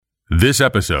This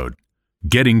episode,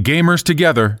 Getting Gamers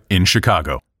Together in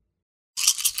Chicago.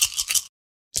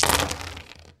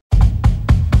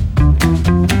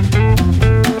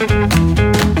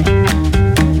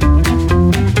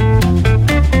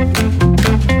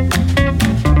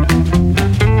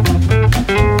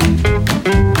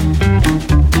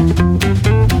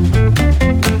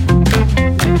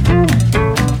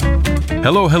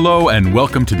 Hello, and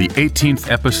welcome to the 18th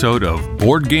episode of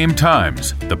Board Game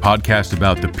Times, the podcast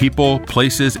about the people,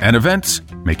 places, and events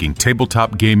making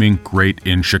tabletop gaming great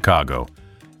in Chicago.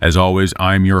 As always,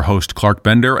 I'm your host, Clark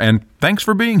Bender, and thanks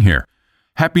for being here.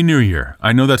 Happy New Year.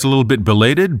 I know that's a little bit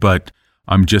belated, but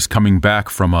I'm just coming back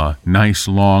from a nice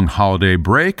long holiday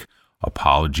break.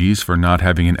 Apologies for not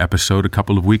having an episode a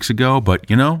couple of weeks ago, but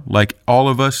like all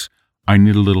of us, I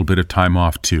need a little bit of time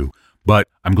off too. But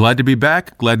I'm glad to be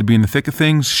back, glad to be in the thick of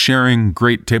things, sharing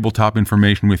great tabletop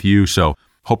information with you, so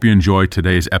hope you enjoy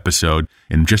today's episode.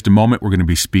 In just a moment, we're going to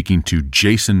be speaking to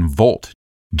Jason Volt.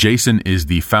 Jason is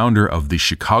the founder of the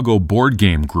Chicago Board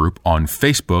Game Group on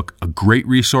Facebook, a great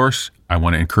resource. I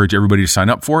want to encourage everybody to sign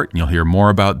up for it, and you'll hear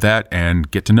more about that and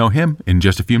get to know him in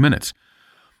just a few minutes.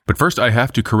 But first, I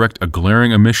have to correct a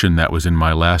glaring omission that was in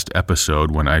my last episode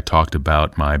when I talked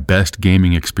about my best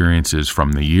gaming experiences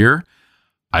from the year.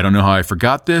 I don't know how I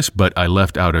forgot this, but I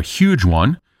left out a huge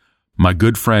one. My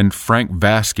good friend Frank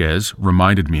Vasquez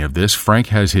reminded me of this. Frank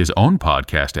has his own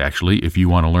podcast, actually, if you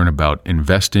want to learn about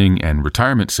investing and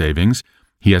retirement savings.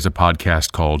 He has a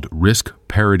podcast called Risk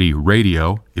Parity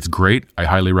Radio. It's great. I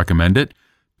highly recommend it.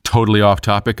 Totally off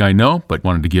topic, I know, but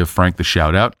wanted to give Frank the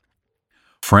shout out.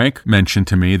 Frank mentioned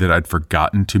to me that I'd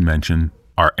forgotten to mention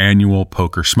our annual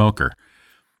Poker Smoker.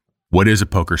 What is a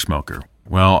Poker Smoker?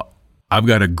 Well, I've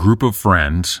got a group of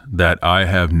friends that I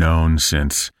have known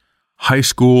since high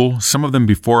school, some of them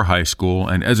before high school,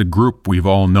 and as a group, we've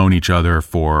all known each other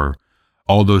for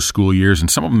all those school years, and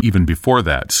some of them even before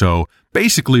that. So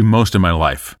basically, most of my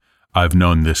life, I've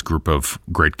known this group of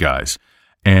great guys.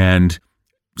 And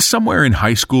somewhere in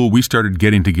high school, we started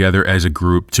getting together as a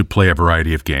group to play a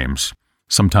variety of games.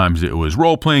 Sometimes it was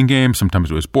role-playing games, sometimes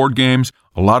it was board games,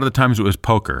 a lot of the times it was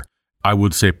poker. I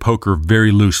would say poker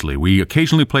very loosely. We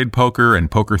occasionally played poker and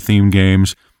poker-themed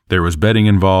games. There was betting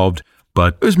involved,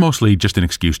 but it was mostly just an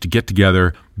excuse to get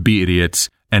together, be idiots,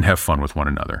 and have fun with one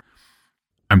another.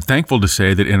 I'm thankful to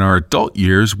say that in our adult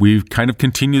years, we've kind of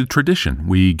continued the tradition.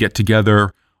 We get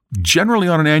together generally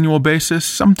on an annual basis.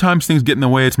 Sometimes things get in the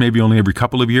way. It's maybe only every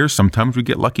couple of years. Sometimes we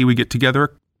get lucky. We get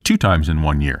together 2 times in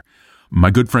 1 year.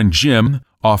 My good friend Jim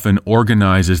often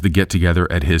organizes the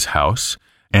get-together at his house.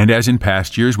 And as in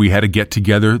past years, we had a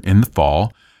get-together in the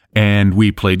fall, and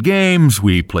we played games,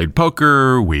 we played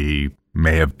poker, we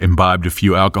may have imbibed a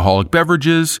few alcoholic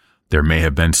beverages, there may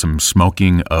have been some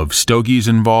smoking of stogies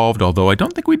involved, although I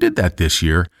don't think we did that this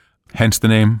year, hence the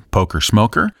name Poker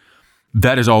Smoker.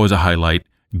 That is always a highlight.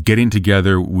 Getting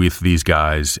together with these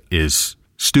guys is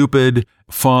stupid,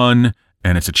 fun,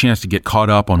 and it's a chance to get caught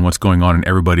up on what's going on in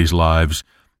everybody's lives.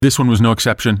 This one was no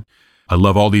exception. I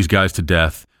love all these guys to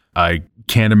death. I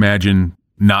can't imagine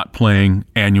not playing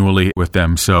annually with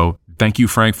them. So thank you,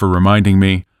 Frank, for reminding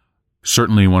me.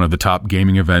 Certainly one of the top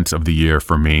gaming events of the year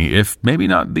for me, if maybe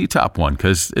not the top one,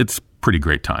 because it's pretty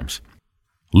great times.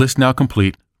 List now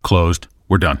complete, closed,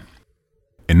 we're done.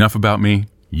 Enough about me.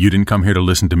 You didn't come here to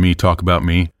listen to me talk about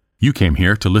me. You came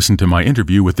here to listen to my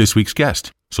interview with this week's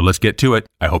guest. So let's get to it.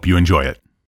 I hope you enjoy it.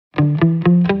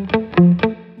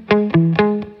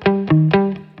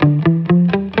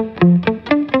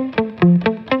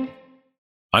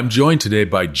 I'm joined today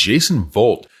by Jason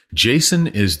Volt. Jason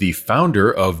is the founder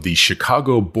of the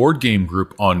Chicago Board Game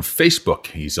Group on Facebook.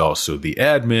 He's also the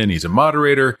admin. He's a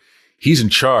moderator. He's in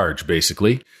charge,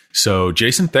 basically. So,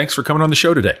 Jason, thanks for coming on the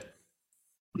show today.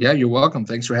 Yeah, you're welcome.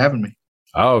 Thanks for having me.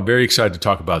 Oh, very excited to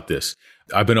talk about this.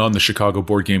 I've been on the Chicago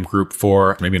Board Game Group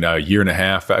for maybe now a year and a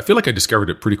half. I feel like I discovered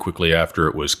it pretty quickly after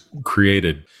it was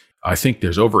created. I think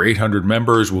there's over 800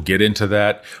 members. We'll get into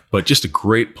that, but just a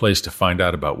great place to find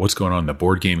out about what's going on in the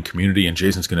board game community, and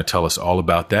Jason's going to tell us all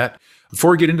about that. Before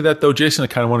we get into that, though, Jason, I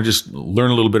kind of want to just learn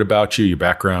a little bit about you, your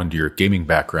background, your gaming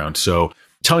background. So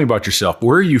tell me about yourself.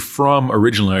 Where are you from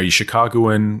originally? Are you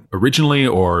Chicagoan originally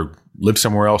or lived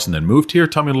somewhere else and then moved here?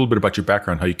 Tell me a little bit about your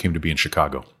background, how you came to be in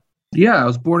Chicago. Yeah, I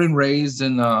was born and raised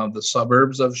in the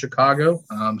suburbs of Chicago,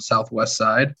 southwest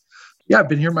side. Yeah, I've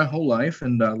been here my whole life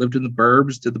and lived in the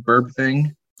burbs, did the burb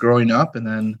thing growing up, and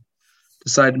then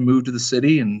decided to move to the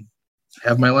city and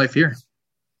have my life here.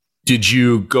 Did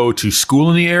you go to school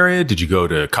in the area? Did you go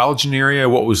to college in the area?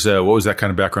 What was that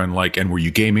kind of background like? And were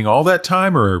you gaming all that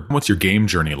time, or what's your game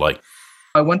journey like?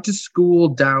 I went to school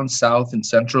down south in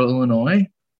central Illinois.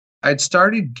 I'd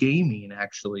started gaming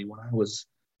actually when I was,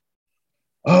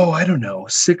 I don't know,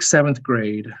 6th, 7th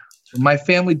grade. My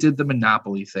family did the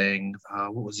Monopoly thing.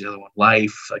 What was the other one?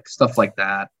 Life, like stuff like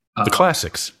that. The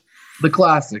classics. The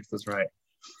classics, that's right.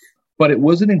 But it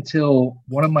wasn't until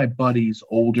one of my buddy's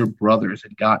older brothers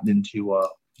had gotten into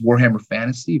Warhammer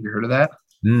Fantasy. Have you heard of that?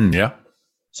 Yeah.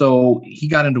 So he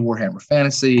got into Warhammer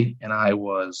Fantasy, and I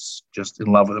was just in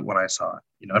love with it when I saw it.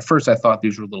 You know, at first I thought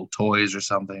these were little toys or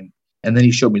something, and then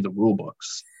he showed me the rule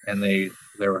books, and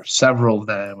there were several of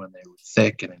them, and they were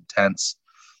thick and intense.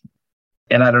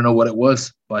 And I don't know what it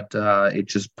was, but it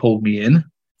just pulled me in.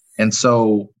 And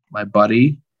so my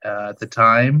buddy at the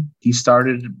time, he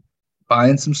started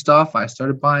buying some stuff. I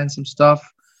started buying some stuff.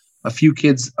 A few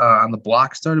kids on the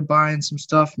block started buying some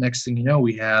stuff. Next thing you know,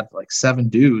 we had like 7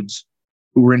 dudes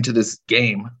who were into this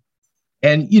game.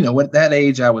 And, you know, at that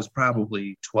age, I was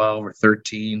probably 12 or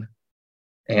 13.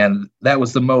 And that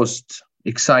was the most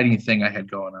exciting thing I had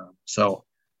going on. So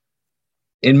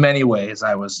in many ways,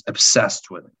 I was obsessed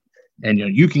with it. And, you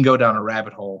know, you can go down a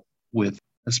rabbit hole with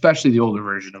especially the older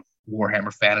version of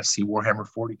Warhammer Fantasy, Warhammer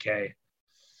 40K.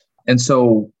 And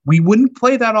so we wouldn't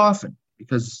play that often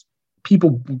because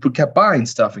people kept buying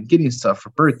stuff and getting stuff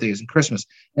for birthdays and Christmas.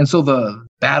 And so the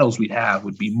battles we'd have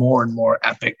would be more and more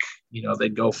epic. You know,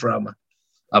 they'd go from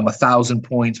 1,000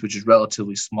 points, which is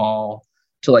relatively small,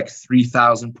 to like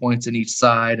 3,000 points on each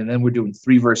side. And then we're doing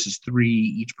 3 versus 3.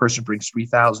 Each person brings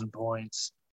 3,000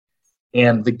 points.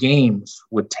 And the games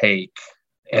would take,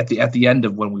 at the end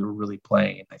of when we were really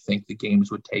playing, I think the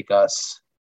games would take us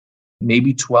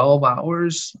maybe 12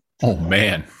 hours. Oh,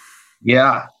 man.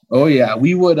 Yeah. Oh, yeah.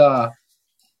 We would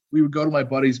go to my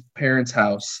buddy's parents'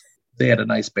 house. They had a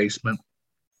nice basement.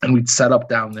 And we'd set up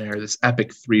down there this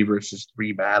epic 3 versus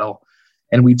 3 battle.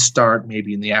 And we'd start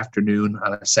maybe in the afternoon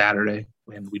on a Saturday.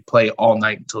 And we'd play all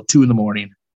night until 2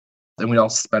 a.m. Then we'd all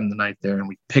spend the night there. And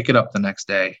we'd pick it up the next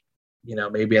day. You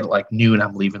know, maybe at like noon,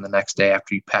 I'm leaving the next day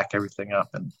after you pack everything up.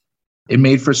 And it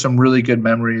made for some really good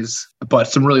memories, but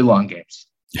some really long games.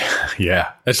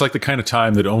 Yeah. It's like the kind of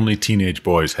time that only teenage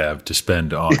boys have to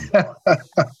spend on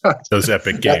those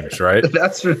epic games, right?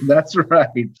 That's right.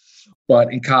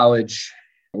 But in college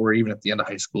or even at the end of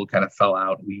high school, it kind of fell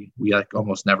out. We like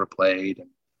almost never played.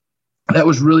 And that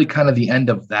was really kind of the end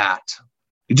of that.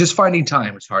 Just finding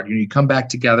time is hard. You know, you come back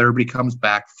together, everybody comes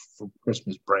back for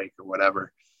Christmas break or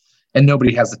whatever. And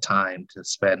nobody has the time to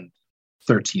spend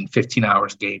 13, 15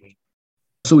 hours gaming.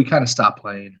 So we kind of stopped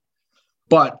playing.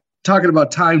 But talking about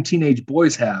time teenage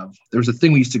boys have, there was a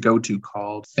thing we used to go to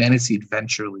called Fantasy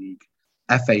Adventure League.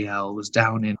 FAL. It was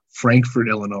down in Frankfort,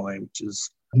 Illinois, which is,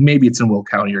 maybe it's in Will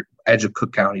County or edge of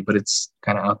Cook County, but it's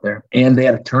kind of out there. And they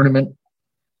had a tournament,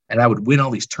 and I would win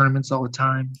all these tournaments all the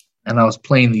time. And I was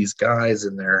playing these guys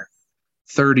in their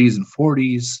 30s and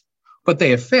 40s, but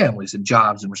they have families and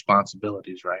jobs and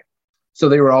responsibilities, right? So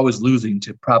they were always losing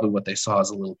to probably what they saw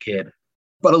as a little kid,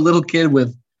 but a little kid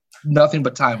with nothing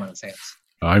but time on his hands.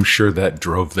 I'm sure that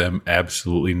drove them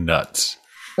absolutely nuts.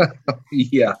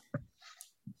 Yeah.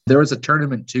 There was a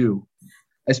tournament too.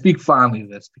 I speak fondly of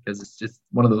this because it's just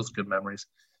one of those good memories.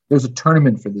 There was a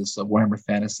tournament for this Warhammer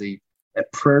Fantasy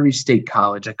at Prairie State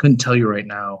College. I couldn't tell you right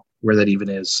now where that even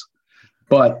is,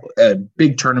 but a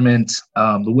big tournament.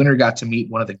 The winner got to meet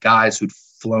one of the guys who'd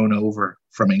flown over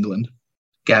from England.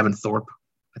 Gavin Thorpe,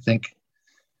 I think.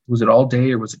 Was it all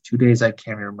day or was it 2 days? I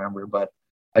can't even remember, but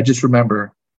I just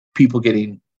remember people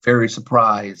getting very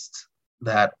surprised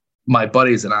that my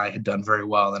buddies and I had done very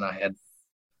well and I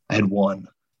had won.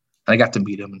 And I got to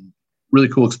meet him, and really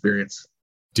cool experience.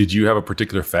 Did you have a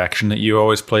particular faction that you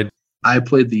always played? I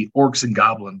played the Orcs and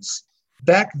Goblins.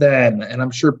 Back then, and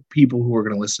I'm sure people who are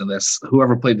going to listen to this,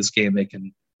 whoever played this game, they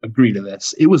can agree to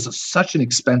this. It was such an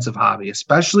expensive hobby,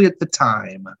 especially at the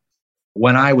time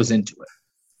when I was into it.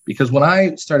 Because when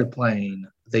I started playing,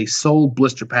 they sold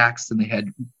blister packs and they had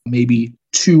maybe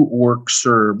 2 orcs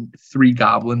or 3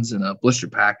 goblins in a blister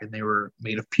pack, and they were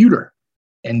made of pewter.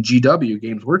 And GW,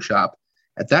 Games Workshop,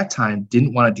 at that time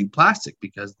didn't want to do plastic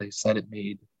because they said it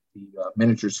made the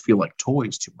miniatures feel like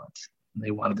toys too much. And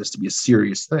they wanted this to be a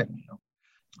serious thing, you know.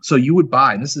 So you would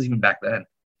buy, and this is even back then,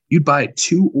 you'd buy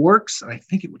 2 orcs, and I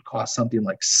think it would cost something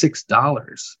like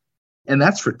 $6. And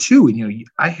that's for 2. And, you know,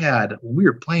 when we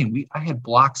were playing, I had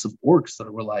blocks of orcs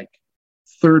that were like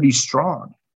 30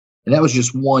 strong. And that was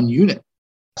just one unit.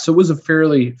 So it was a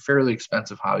fairly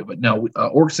expensive hobby. But no,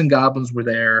 Orcs and Goblins were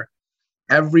there.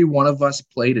 Every one of us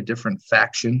played a different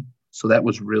faction. So that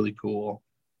was really cool.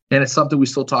 And it's something we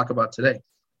still talk about today.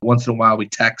 Once in a while we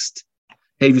text,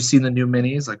 hey, have you seen the new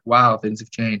minis? Like, wow, things have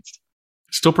changed.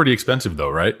 Still pretty expensive though,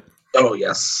 right? Oh,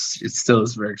 yes. It still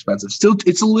is very expensive. Still,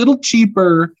 it's a little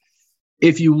cheaper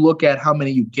if you look at how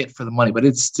many you get for the money, but it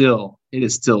is still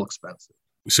expensive.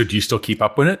 So do you still keep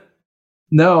up with it?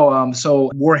 No, so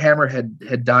Warhammer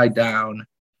had died down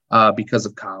because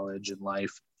of college and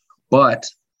life. But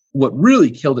what really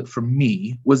killed it for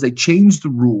me was they changed the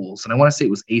rules. And I want to say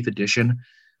it was 8th edition.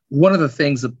 One of the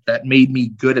things that made me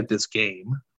good at this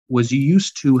game was you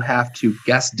used to have to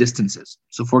guess distances.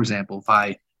 So, for example, if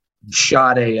I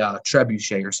shot a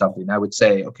trebuchet or something, I would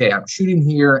say, okay, I'm shooting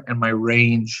here and my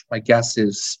range, my guess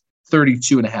is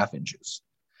 32.5 inches.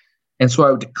 And so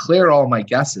I would declare all my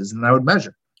guesses and I would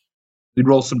measure. We'd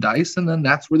roll some dice and then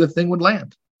that's where the thing would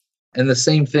land. And the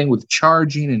same thing with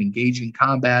charging and engaging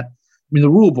combat. I mean, the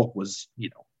rule book was,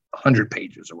 100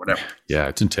 pages or whatever. Yeah,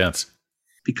 it's intense.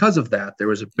 Because of that, there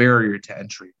was a barrier to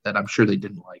entry that I'm sure they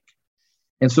didn't like.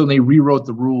 And so when they rewrote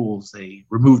the rules, they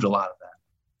removed a lot of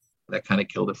that. That kind of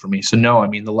killed it for me. So no, I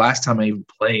mean, the last time I even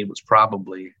played was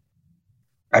probably,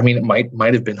 it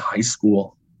might have been high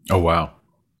school. Oh, wow.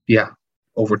 Yeah,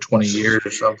 over 20 years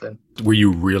or something. Were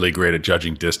you really great at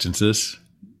judging distances?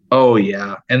 Oh,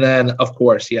 yeah. And then, of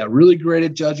course, really great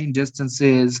at judging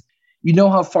distances. You know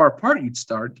how far apart you'd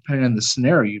start, depending on the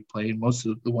scenario you played. Most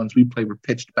of the ones we played were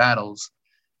pitched battles.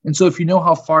 And so if you know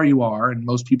how far you are, and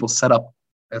most people set up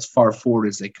as far forward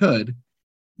as they could,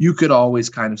 you could always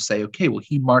kind of say, okay, well,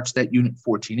 he marched that unit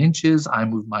 14 inches. I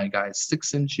moved my guys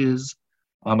 6 inches.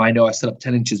 I know I set up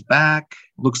 10 inches back.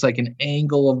 Looks like an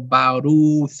angle of about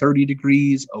 30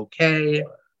 degrees. Okay.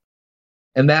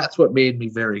 And that's what made me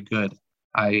very good.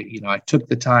 I took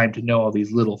the time to know all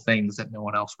these little things that no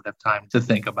one else would have time to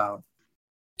think about.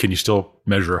 Can you still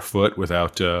measure a foot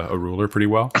without a ruler pretty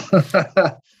well?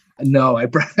 No, I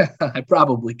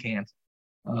probably can't,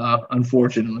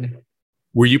 unfortunately.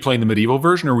 Were you playing the medieval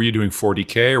version or were you doing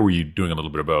 40K or were you doing a little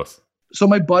bit of both? So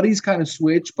my buddies kind of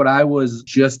switched, but I was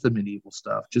just the medieval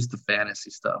stuff, just the fantasy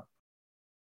stuff.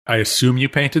 I assume you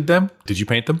painted them. Did you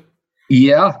paint them?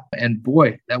 Yeah. And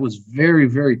boy, that was very,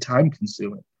 very time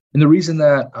consuming. And the reason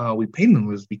that we painted them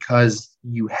was because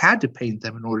you had to paint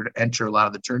them in order to enter a lot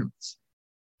of the tournaments.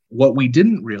 What we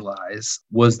didn't realize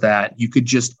was that you could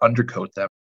just undercoat them.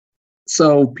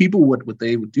 So people what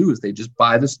they would do is they just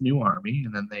buy this new army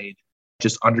and then they'd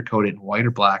just undercoat it in white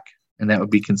or black, and that would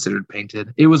be considered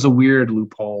painted. It was a weird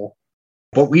loophole,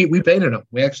 but we painted them.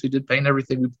 We actually did paint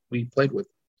everything we played with.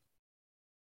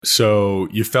 So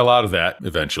you fell out of that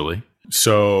eventually.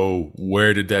 So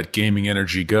where did that gaming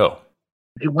energy go?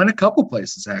 It went a couple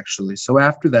places, actually. So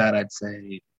after that, I'd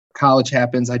say college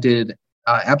happens. I did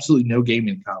absolutely no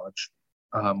gaming in college.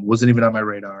 Wasn't even on my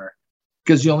radar.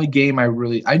 Because the only game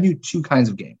I knew two kinds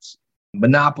of games,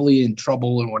 Monopoly and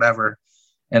Trouble and whatever,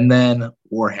 and then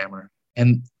Warhammer.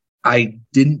 And I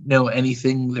didn't know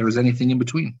there was anything in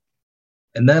between.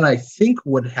 And then I think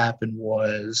what happened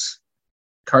was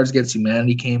Cards Against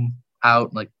Humanity came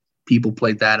out, like people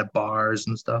played that at bars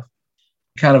and stuff.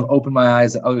 Kind of opened my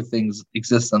eyes that other things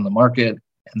exist on the market.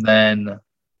 And then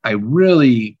I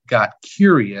really got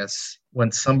curious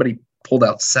when somebody pulled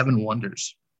out Seven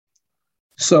Wonders.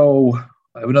 So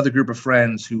I have another group of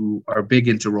friends who are big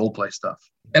into role play stuff.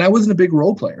 And I wasn't a big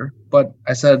role player, but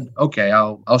I said, okay,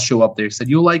 I'll show up there. He said,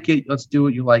 you'll like it. Let's do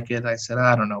it. You like it. I said,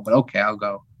 I don't know, but okay, I'll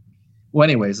go. Well,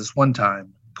 anyways, this one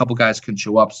time, a couple guys couldn't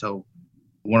show up. So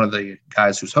one of the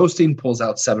guys who's hosting pulls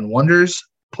out Seven Wonders,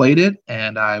 played it,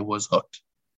 and I was hooked.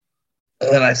 And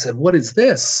then I said, what is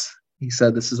this? He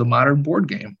said, this is a modern board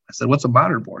game. I said, what's a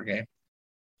modern board game?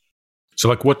 So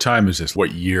like what time is this?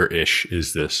 What year-ish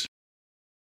is this?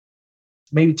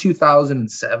 Maybe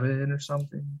 2007 or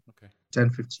something. Okay.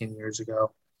 10, 15 years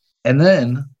ago. And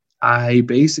then I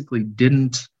basically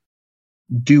didn't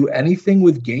do anything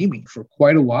with gaming for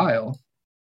quite a while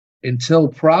until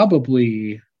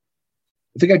probably,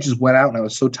 I think I just went out and I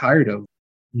was so tired of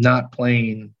not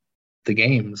playing the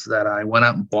games that I went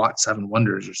out and bought Seven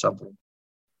Wonders or something.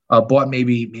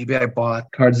 Maybe I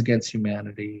bought Cards Against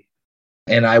Humanity,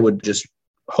 and I would just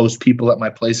host people at my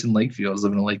place in Lakeview. I was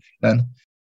living in Lakeview then.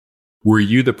 Were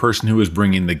you the person who was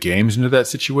bringing the games into that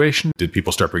situation? Did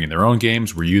people start bringing their own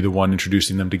games? Were you the one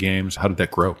introducing them to games? How did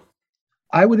that grow?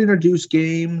 I would introduce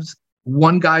games.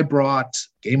 One guy brought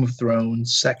Game of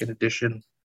Thrones, 2nd edition.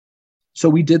 So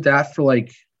we did that for like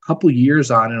a couple years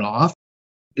on and off.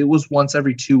 It was once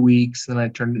every 2 weeks. Then I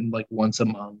turned it into like once a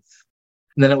month.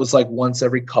 And then it was like once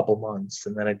every couple months.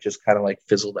 And then it just kind of like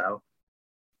fizzled out.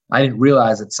 I didn't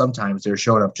realize that sometimes they were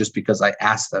showing up just because I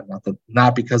asked them,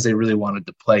 not because they really wanted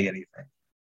to play anything.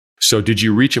 So did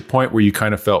you reach a point where you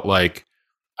kind of felt like,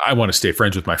 I want to stay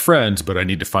friends with my friends, but I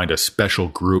need to find a special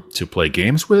group to play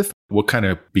games with? What kind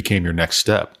of became your next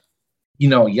step?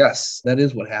 Yes, that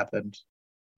is what happened.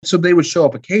 So they would show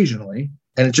up occasionally,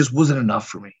 And it just wasn't enough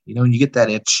for me. And you get that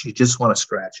itch, you just want to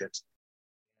scratch it.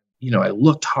 I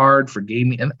looked hard for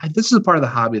gaming. And this is a part of the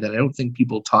hobby that I don't think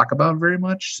people talk about very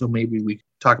much. So maybe we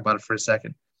talk about it for a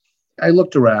second. I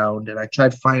looked around and I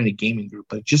tried finding a gaming group,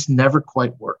 but it just never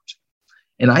quite worked.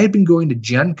 And I had been going to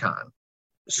Gen Con.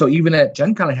 So even at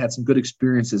Gen Con, I had some good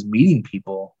experiences meeting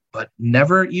people, but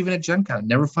never even at Gen Con,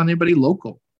 never found anybody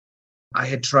local. I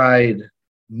had tried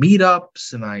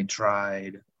meetups and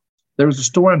there was a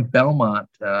store in Belmont,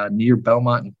 near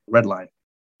Belmont and Red Line.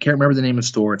 Can't remember the name of the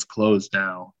store. It's closed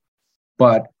now.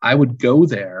 But I would go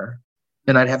there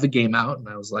and I'd have the game out. And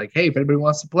I was like, hey, if anybody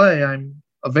wants to play, I'm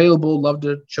available. Love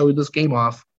to show you this game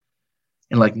off.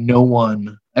 And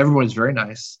everyone was very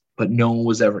nice, but no one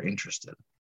was ever interested.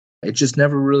 It just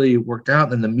never really worked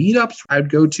out. And the meetups I'd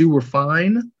go to were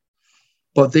fine,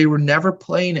 but they were never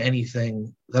playing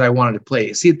anything that I wanted to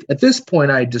play. See, at this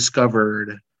point, I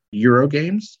discovered Euro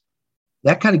games.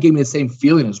 That kind of gave me the same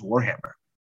feeling as Warhammer,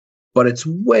 but it's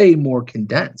way more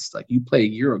condensed. Like you play a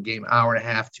Euro game, hour and a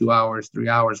half, 2 hours, 3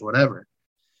 hours, whatever.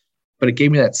 But it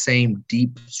gave me that same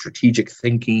deep strategic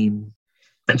thinking.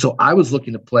 And so I was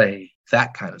looking to play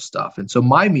that kind of stuff. And so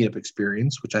my meetup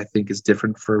experience, which I think is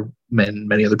different for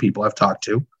many other people I've talked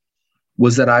to,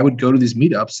 was that I would go to these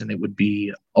meetups and it would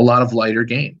be a lot of lighter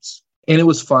games. And it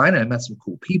was fine. I met some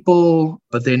cool people,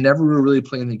 but they never were really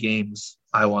playing the games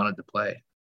I wanted to play.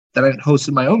 Then I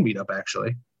hosted my own meetup,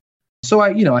 actually. So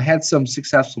I had some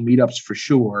successful meetups for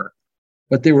sure,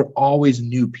 but they were always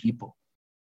new people.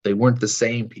 They weren't the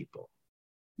same people.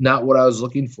 Not what I was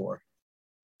looking for.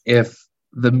 If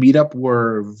the meetup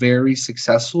were very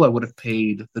successful, I would have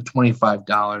paid the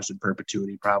 $25 in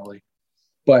perpetuity probably.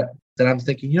 But then I'm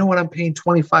thinking, I'm paying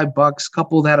 $25,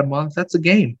 couple that a month, that's a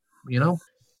game,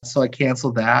 So I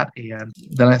canceled that. And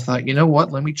then I thought,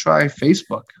 let me try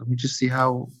Facebook. Let me just see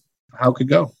how it could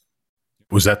go.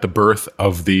 Was that the birth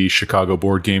of the Chicago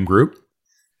Board Game Group?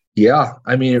 Yeah,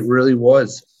 it really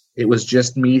was. It was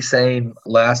just me saying,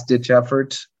 last ditch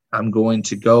effort, I'm going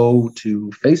to go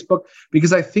to Facebook,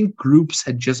 because I think groups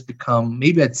had just become,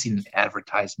 maybe I'd seen an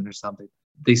advertisement or something.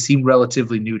 They seemed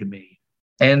relatively new to me.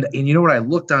 And you know what? I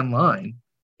looked online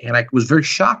and I was very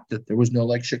shocked that there was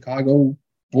no Chicago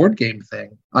board game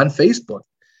thing on Facebook.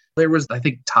 There was, I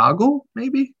think, Toggle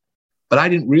maybe, but I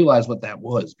didn't realize what that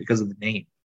was because of the name.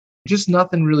 Just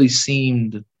nothing really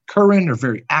seemed current or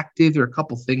very active. There are a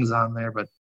couple things on there, but.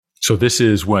 So this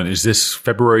is when? Is this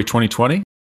February 2020?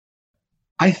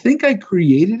 I think I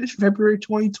created it February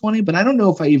 2020, but I don't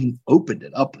know if I even opened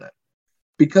it up then.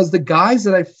 Because the guys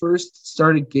that I first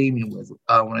started gaming with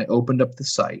when I opened up the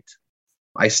site,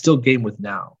 I still game with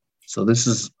now. So this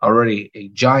is already a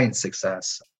giant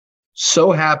success.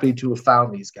 So happy to have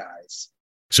found these guys.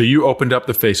 So you opened up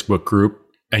the Facebook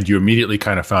group and you immediately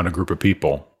kind of found a group of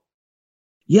people.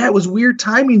 Yeah, it was weird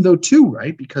timing though too,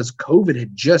 right? Because COVID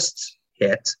had just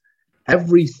hit.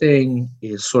 Everything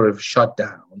is sort of shut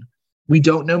down. We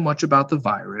don't know much about the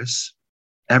virus.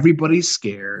 Everybody's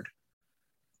scared.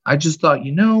 I just thought,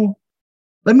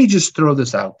 let me just throw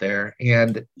this out there.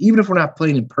 And even if we're not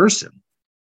playing in person,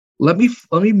 let me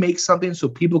make something so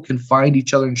people can find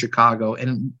each other in Chicago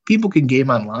and people can game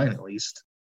online at least.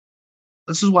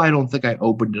 This is why I don't think I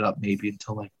opened it up maybe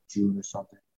until June or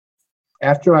something.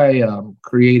 After I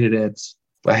created it,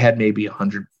 I had maybe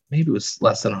 100, maybe it was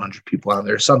less than 100 people on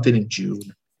there, something in June.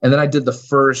 And then I did the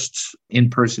first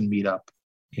in-person meetup,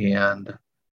 and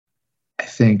I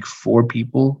think 4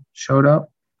 people showed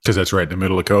up. Because that's right in the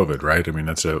middle of COVID, right?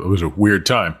 It was a weird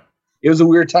time. It was a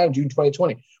weird time, June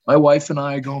 2020. My wife and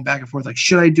I are going back and forth,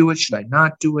 should I do it? Should I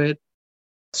not do it?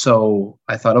 So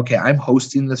I thought, okay, I'm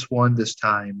hosting this one this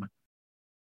time.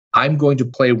 I'm going to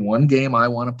play one game I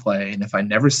want to play. And if I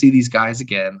never see these guys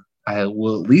again, I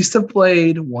will at least have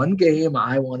played one game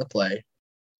I want to play.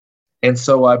 And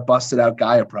so I busted out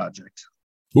Gaia Project.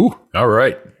 Ooh, all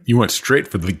right. You went straight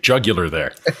for the jugular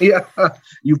there. Yeah.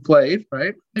 You've played,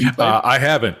 right? I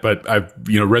haven't, but I've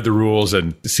read the rules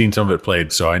and seen some of it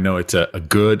played. So I know it's a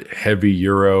good, heavy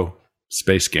Euro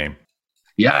space game.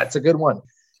 Yeah, it's a good one.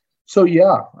 So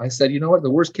yeah, I said, you know what? The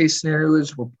worst case scenario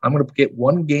is I'm going to get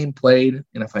one game played.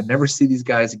 And if I never see these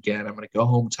guys again, I'm going to go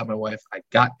home and tell my wife, I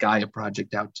got Gaia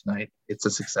Project out tonight. It's a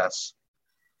success.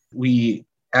 We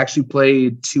actually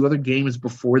played 2 other games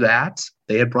before that.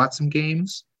 They had brought some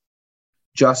games.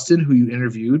 Justin, who you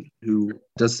interviewed, who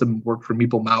does some work for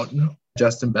Meeple Mountain,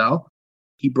 Justin Bell,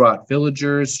 he brought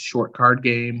Villagers, short card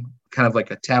game, kind of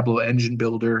like a Tableau engine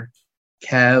builder.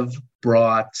 Kev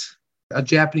brought a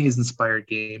Japanese-inspired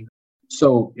game.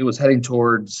 So it was heading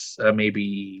towards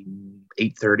maybe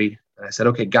 8:30. And I said,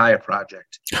 okay, Gaia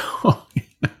Project.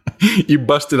 You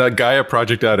busted a Gaia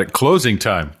project out at closing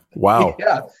time. Wow.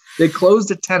 Yeah. They closed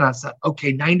at 10. I said,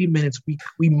 okay, 90 minutes.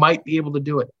 We might be able to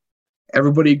do it.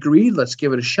 Everybody agreed. Let's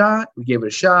give it a shot. We gave it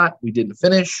a shot. We didn't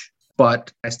finish,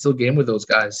 but I still game with those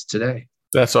guys today.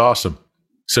 That's awesome.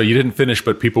 So you didn't finish,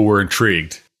 but people were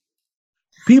intrigued.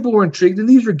 People were intrigued. And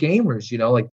these are gamers,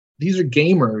 like these are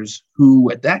gamers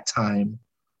who at that time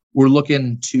were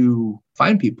looking to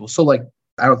find people. So like,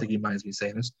 I don't think he minds me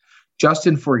saying this.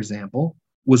 Justin, for example,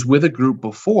 was with a group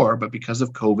before, but because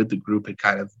of COVID, the group had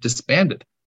kind of disbanded.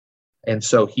 And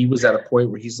so he was at a point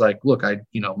where he's like, look, I'm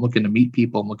looking to meet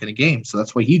people. I'm looking to games. So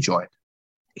that's why he joined.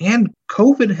 And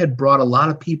COVID had brought a lot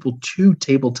of people to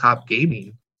tabletop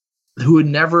gaming who had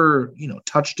never,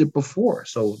 touched it before.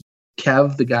 So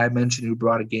Kev, the guy I mentioned who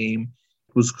brought a game,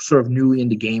 was sort of newly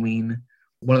into gaming.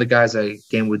 One of the guys I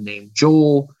game with named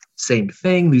Joel, same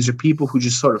thing. These are people who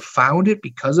just sort of found it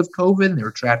because of COVID and they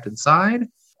were trapped inside.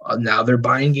 Now they're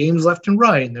buying games left and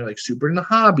right. And they're like super in the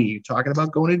hobby, talking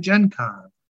about going to Gen Con.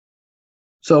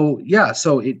 So, yeah,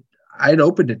 I'd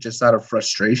opened it just out of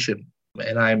frustration.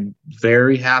 And I'm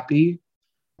very happy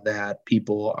that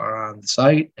people are on the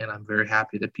site. And I'm very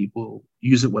happy that people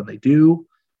use it when they do.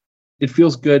 It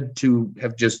feels good to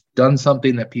have just done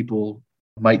something that people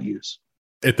might use.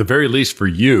 At the very least for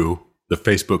you, the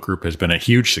Facebook group has been a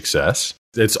huge success.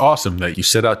 It's awesome that you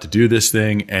set out to do this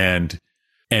thing and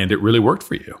it really worked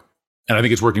for you. And I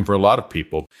think it's working for a lot of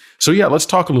people. So yeah, let's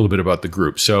talk a little bit about the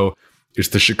group. So it's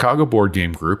the Chicago Board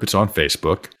Game Group. It's on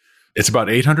Facebook. It's about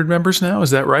 800 members now.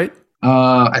 Is that right?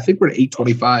 I think we're at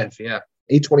 825. Yeah,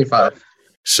 825.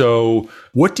 So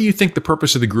what do you think the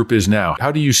purpose of the group is now?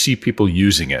 How do you see people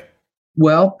using it?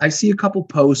 Well, I see a couple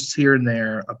posts here and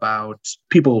there about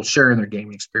people sharing their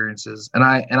gaming experiences, and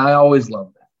I always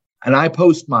love that. And I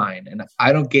post mine, and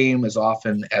I don't game as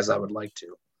often as I would like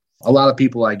to. A lot of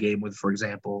people I game with, for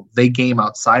example, they game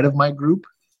outside of my group.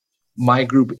 My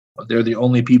group, they're the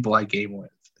only people I game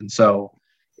with. And so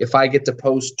if I get to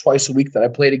post twice a week that I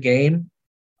played a game,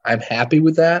 I'm happy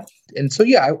with that. And so,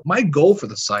 yeah, my goal for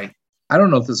the site, I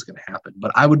don't know if this is going to happen,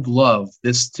 but I would love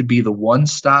this to be the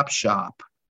one-stop shop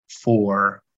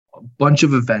for a bunch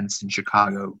of events in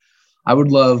Chicago. I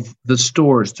would love the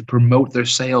stores to promote their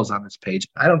sales on this page.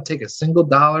 I don't take a single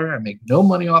dollar. I make no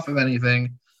money off of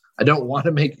anything. I don't want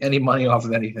to make any money off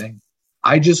of anything.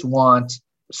 I just want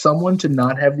someone to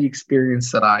not have the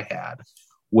experience that I had,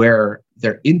 where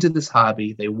they're into this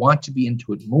hobby, they want to be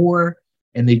into it more,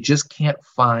 and they just can't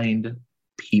find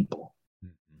people.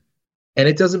 And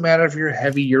it doesn't matter if you're a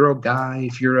heavy Euro guy,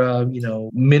 if you're a,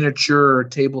 miniature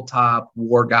tabletop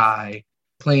war guy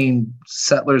playing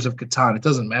Settlers of Catan, it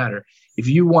doesn't matter. If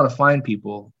you want to find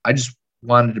people, I just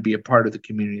wanted to be a part of the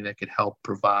community that could help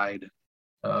provide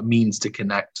means to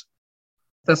connect.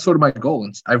 That's sort of my goal.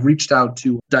 And I've reached out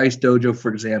to Dice Dojo,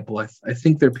 for example. I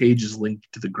think their page is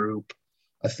linked to the group.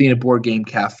 Athena Board Game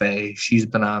Cafe, she's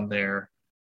been on there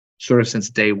sort of since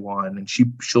day one, and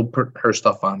she'll put her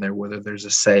stuff on there, whether there's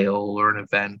a sale or an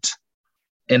event.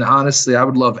 And honestly, I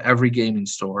would love every gaming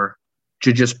store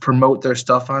to just promote their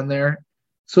stuff on there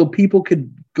so people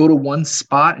could go to one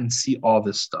spot and see all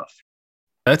this stuff.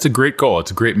 That's a great goal.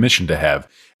 It's a great mission to have.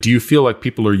 Do you feel like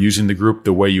people are using the group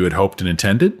the way you had hoped and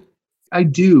intended? I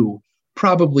do.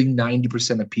 Probably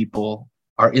 90% of people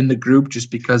are in the group just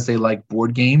because they like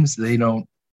board games. They don't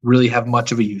really have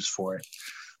much of a use for it.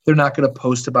 They're not going to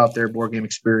post about their board game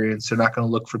experience. They're not going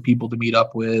to look for people to meet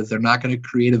up with. They're not going to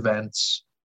create events.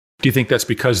 Do you think that's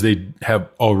because they have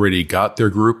already got their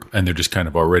group and they're just kind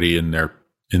of already in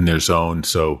their zone,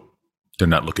 so they're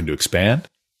not looking to expand?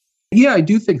 Yeah, I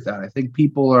do think that. I think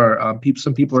people are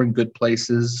some people are in good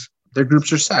places. Their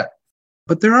groups are set.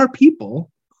 But there are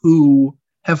people who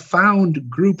have found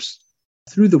groups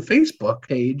through the Facebook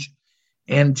page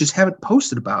and just haven't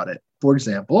posted about it. For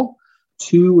example,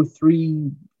 2 or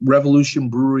 3 Revolution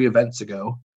Brewery events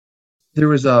ago, there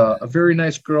was a very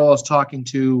nice girl I was talking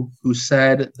to who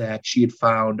said that she had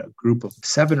found a group of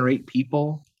 7 or 8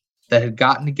 people that had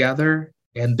gotten together,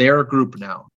 and they're a group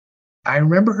now. I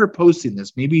remember her posting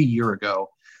this maybe a year ago,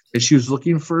 that she was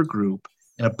looking for a group,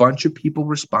 and a bunch of people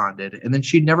responded, and then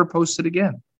she never posted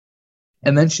again.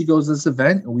 And then she goes to this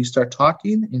event, and we start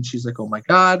talking, and she's like, oh my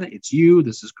God, it's you.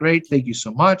 This is great. Thank you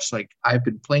so much. Like, I've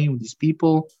been playing with these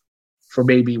people for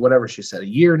maybe, whatever she said, a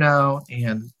year now,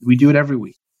 and we do it every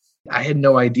week. I had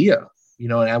no idea,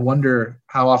 and I wonder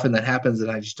how often that happens,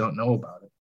 and I just don't know about it.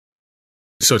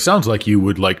 So it sounds like you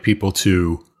would like people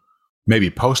to maybe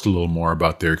post a little more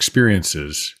about their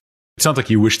experiences. It sounds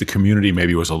like you wish the community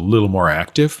maybe was a little more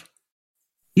active.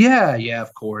 Yeah,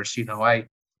 of course.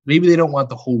 Maybe they don't want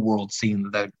the whole world seeing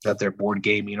that they're board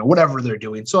gaming or whatever they're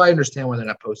doing. So I understand why they're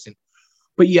not posting.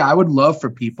 But yeah, I would love for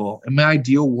people in my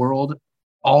ideal world,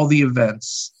 all the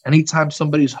events, anytime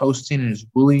somebody's hosting and is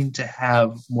willing to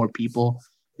have more people,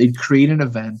 they'd create an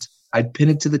event. I'd pin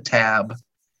it to the tab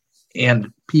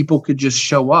and people could just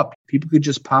show up. People could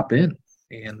just pop in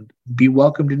and be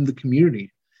welcomed into the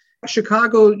community.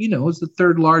 Chicago, is the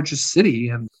third largest city.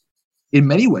 And in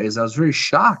many ways, I was very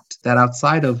shocked that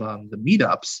outside of the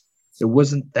meetups, there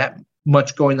wasn't that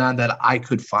much going on that I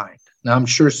could find. Now, I'm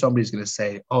sure somebody's going to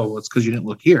say, oh, well, it's because you didn't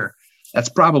look here. That's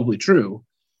probably true.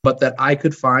 But that I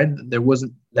could find, there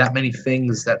wasn't that many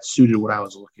things that suited what I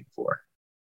was looking for.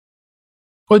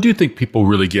 Well, I do think people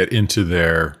really get into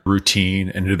their routine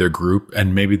and into their group,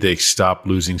 and maybe they stop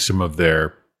losing some of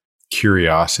their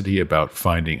curiosity about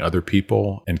finding other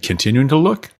people and continuing to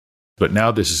look. But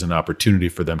now this is an opportunity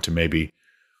for them to maybe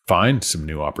find some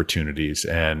new opportunities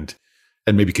and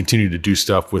maybe continue to do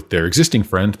stuff with their existing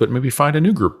friends, but maybe find a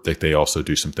new group that they also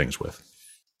do some things with.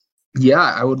 Yeah,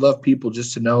 I would love people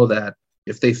just to know that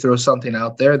if they throw something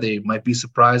out there, they might be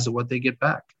surprised at what they get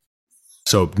back.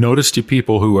 So notice to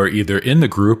people who are either in the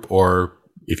group or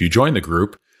if you join the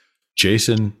group,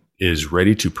 Jason is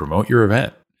ready to promote your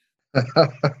event.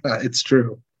 It's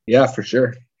true. Yeah, for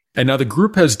sure. And now the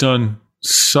group has done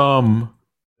some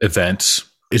events.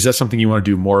 Is that something you want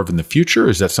to do more of in the future?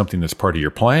 Is that something that's part of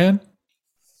your plan?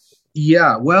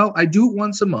 Yeah, well, I do it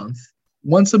once a month.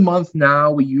 Once a month now,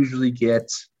 we usually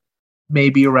get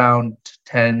maybe around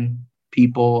 10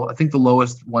 people. I think the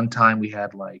lowest one time we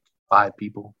had like 5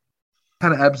 people.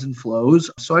 Kind of ebbs and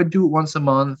flows. So I do it once a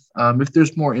month. If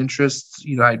there's more interest,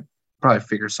 I'd probably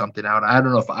figure something out. I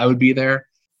don't know if I would be there.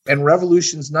 And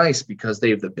Revolution's nice because they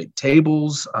have the big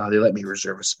tables. They let me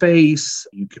reserve a space.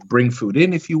 You can bring food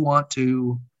in if you want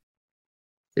to.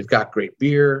 They've got great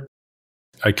beer.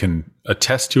 I can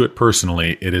attest to it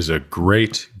personally. It is a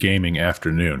great gaming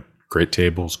afternoon. Great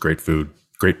tables, great food,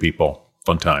 great people,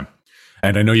 fun time.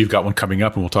 And I know you've got one coming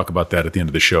up, and we'll talk about that at the end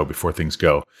of the show before things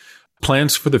go.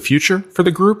 Plans for the future for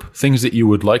the group? Things that you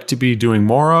would like to be doing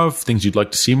more of? Things you'd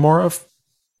like to see more of?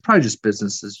 Probably just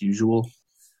business as usual.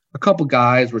 A couple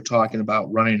guys were talking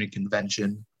about running a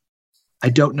convention. I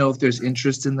don't know if there's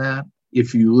interest in that.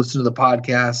 If you listen to the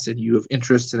podcast and you have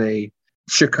interest in a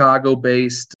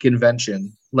Chicago-based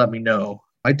convention, let me know.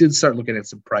 I did start looking at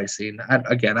some pricing. I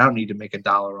don't need to make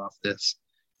 $1 off this.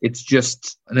 It's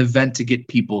just an event to get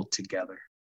people together.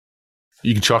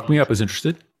 You can chalk me up as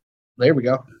interested. There we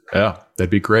go. Yeah, that'd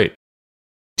be great.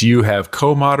 Do you have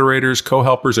co-moderators,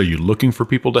 co-helpers? Are you looking for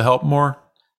people to help more?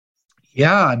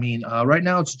 Yeah, I mean, right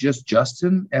now it's just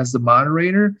Justin as the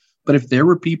moderator. But if there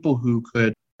were people who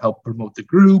could help promote the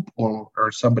group or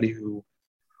somebody who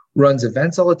runs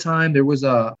events all the time, there was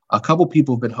a couple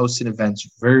people who've been hosting events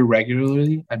very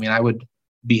regularly. I mean, I would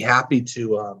be happy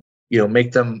to,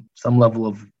 make them some level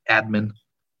of admin.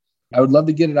 I would love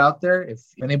to get it out there. If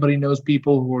anybody knows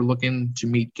people who are looking to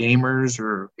meet gamers,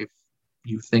 or if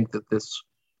you think that this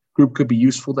group could be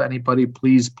useful to anybody,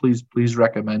 please, please, please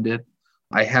recommend it.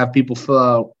 I have people fill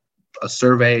out a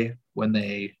survey when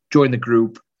they join the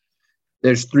group.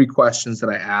 There's 3 questions that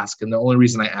I ask. And the only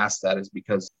reason I ask that is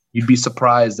because you'd be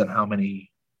surprised at how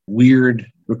many weird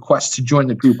requests to join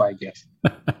the group I get.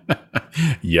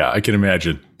 Yeah, I can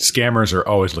imagine. Scammers are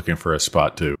always looking for a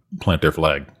spot to plant their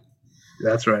flag.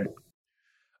 That's right.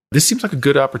 This seems like a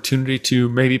good opportunity to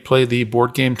maybe play the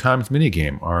Board Game Times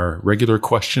minigame, our regular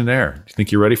questionnaire. Do you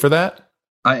think you're ready for that?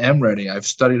 I am ready. I've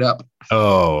studied up.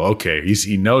 Oh, okay.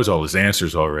 He knows all his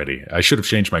answers already. I should have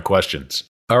changed my questions.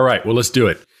 All right, well, let's do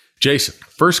it. Jason,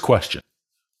 first question.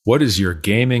 What is your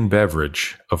gaming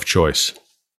beverage of choice?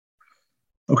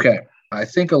 Okay. I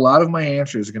think a lot of my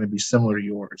answers are going to be similar to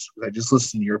yours. I just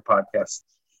listened to your podcast.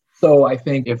 So I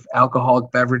think if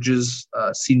alcoholic beverages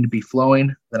seem to be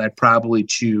flowing, then I'd probably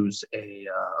choose a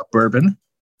bourbon.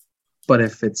 But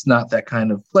if it's not that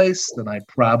kind of place, then I'd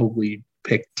probably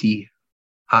pick tea,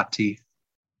 hot tea.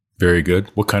 Very good.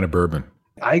 What kind of bourbon?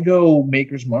 I go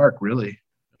Maker's Mark, really.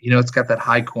 It's got that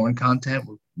high corn content,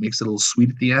 which makes it a little sweet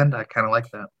at the end. I kind of like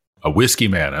that. A whiskey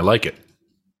man. I like it.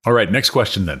 All right, next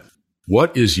question then.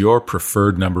 What is your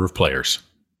preferred number of players?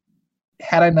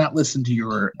 Had I not listened to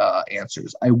your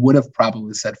answers, I would have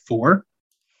probably said 4.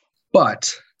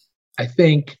 But I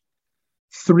think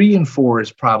 3 and 4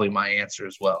 is probably my answer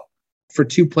as well. For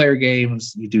 2-player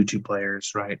games, you do 2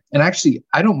 players, right? And actually,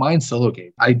 I don't mind solo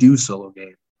game. I do solo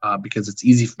game because it's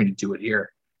easy for me to do it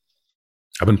here.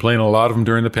 I've been playing a lot of them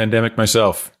during the pandemic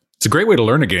myself. It's a great way to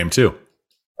learn a game, too.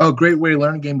 Oh, great way to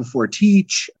learn a game before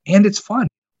teach, and it's fun.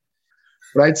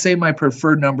 But I'd say my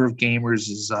preferred number of gamers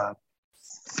is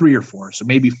 3 or 4. So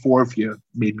maybe 4 if you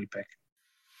made me pick.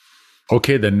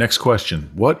 Okay, then next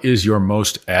question. What is your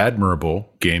most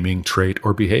admirable gaming trait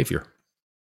or behavior?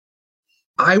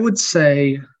 I would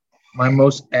say my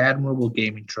most admirable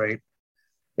gaming trait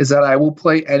is that I will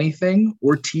play anything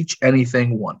or teach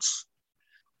anything once.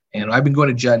 And I've been going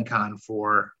to Gen Con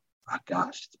for,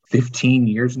 15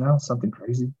 years now, something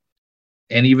crazy.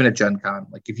 And even at Gen Con,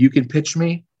 like if you can pitch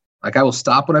me, like I will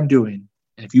stop what I'm doing.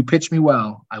 And if you pitch me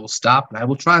well, I will stop and I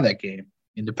will try that game.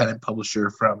 Independent publisher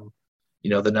from,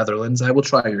 the Netherlands, I will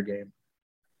try your game.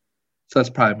 So that's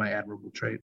probably my admirable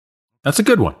trait. That's a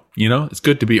good one. It's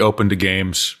good to be open to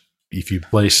games. If you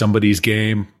play somebody's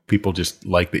game, people just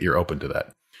like that you're open to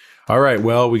that. All right.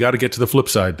 Well, we got to get to the flip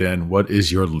side then. What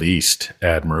is your least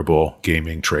admirable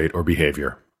gaming trait or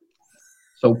behavior?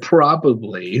 So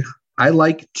probably I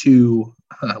like to,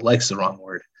 like's the wrong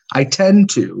word. I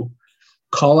tend to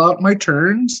call out my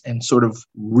turns and sort of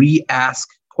re-ask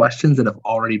questions that have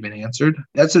already been answered.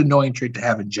 That's an annoying trait to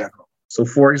have in general. So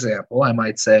for example, I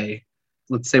might say,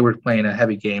 let's say we're playing a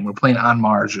heavy game. We're playing On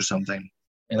Mars or something.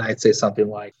 And I'd say something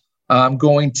like, I'm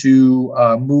going to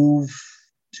move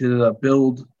to the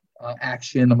build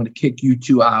action. I'm going to kick you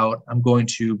two out. I'm going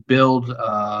to build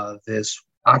this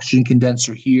oxygen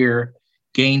condenser here,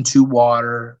 gain 2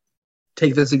 water,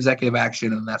 take this executive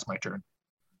action, and that's my turn.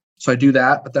 So I do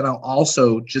that, but then I'll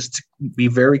also, just to be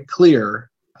very clear,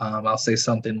 I'll say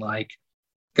something like,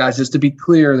 guys, just to be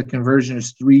clear, the conversion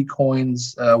is 3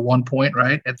 coins, 1 point,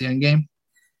 right, at the end game?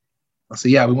 I'll say,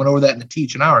 yeah, we went over that in the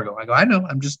teach an hour ago. I go, I know,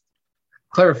 I'm just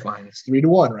clarifying. It's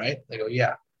 3-1, right? They go,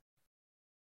 yeah.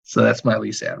 So that's my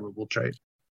least admirable trait.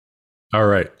 All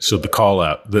right. So the call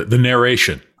out, the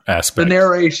narration aspect. The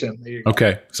narration. There you go.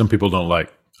 Okay. Some people don't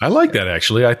like. I like that,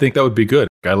 actually. I think that would be good.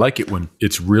 I like it when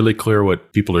it's really clear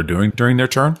what people are doing during their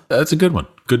turn. That's a good one.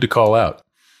 Good to call out.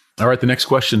 All right. The next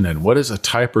question then. What is a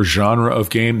type or genre of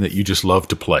game that you just love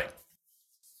to play?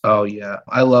 Oh, yeah.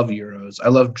 I love Euros. I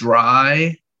love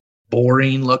dry,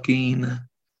 boring looking,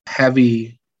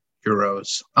 heavy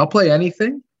Euros. I'll play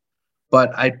anything,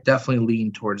 but I definitely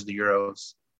lean towards the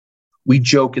Euros. We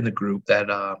joke in the group that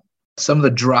some of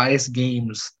the driest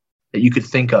games that you could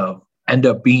think of end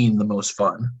up being the most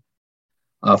fun.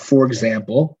 For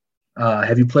example,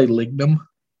 have you played Lignum?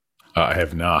 I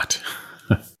have not.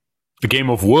 The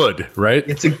game of wood, right?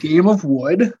 It's a game of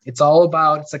wood. It's all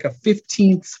about, it's like a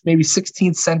 15th, maybe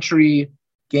 16th century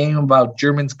game about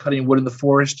Germans cutting wood in the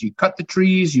forest. You cut the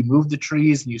trees, you move the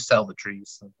trees, and you sell the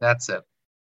trees. That's it.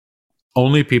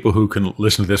 Only people who can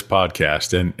listen to this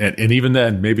podcast, and even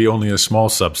then, maybe only a small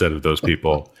subset of those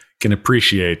people can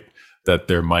appreciate that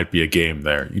there might be a game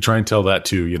there. You try and tell that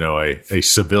to, a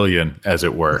civilian, as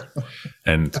it were,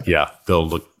 and yeah, they'll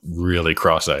look really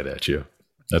cross-eyed at you.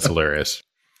 That's hilarious.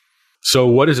 So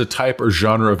what is a type or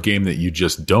genre of game that you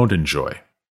just don't enjoy?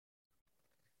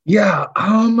 Yeah,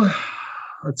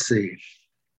 let's see.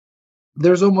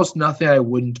 There's almost nothing I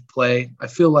wouldn't play. I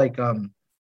feel like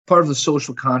part of the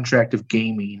social contract of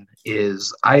gaming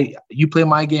is you play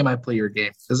my game, I play your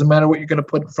game. Doesn't matter what you're going to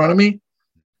put in front of me.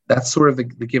 That's sort of the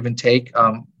give and take.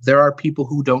 There are people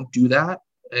who don't do that,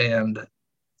 and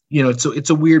it's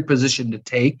a weird position to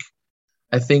take,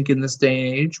 I think, in this day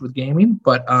and age with gaming.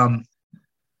 But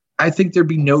I think there'd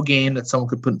be no game that someone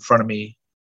could put in front of me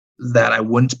that I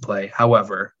wouldn't play.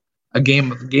 However,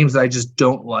 games that I just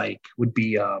don't like would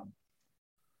be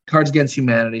Cards Against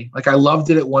Humanity. Like, I loved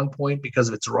it at one point because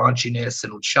of its raunchiness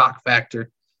and shock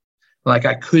factor. Like,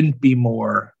 I couldn't be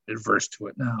more adverse to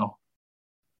it now.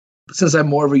 Since I'm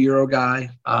more of a Euro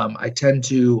guy, I tend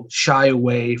to shy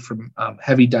away from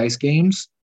heavy dice games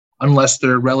unless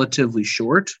they're relatively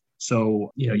short.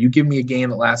 So, you give me a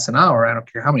game that lasts an hour, I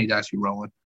don't care how many dice you're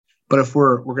rolling. But if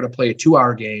we're going to play a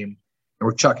 2-hour game and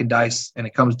we're chucking dice and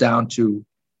it comes down to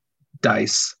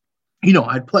dice,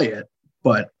 I'd play it,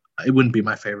 but it wouldn't be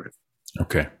my favorite.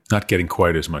 Okay. Not getting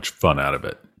quite as much fun out of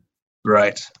it.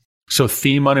 Right. So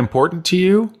theme unimportant to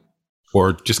you,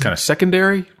 or just kind of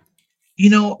secondary?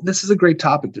 This is a great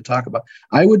topic to talk about.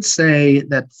 I would say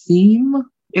that theme,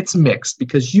 it's mixed,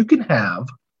 because you can have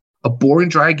a boring,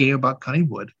 dry game about cutting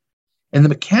wood and the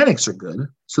mechanics are good,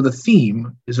 so the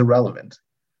theme is irrelevant.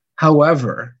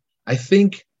 However, I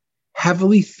think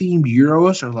heavily themed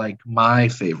Euros are like my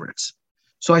favorites.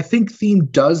 So I think theme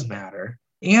does matter.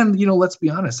 And, let's be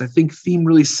honest, I think theme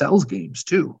really sells games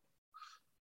too.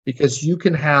 Because you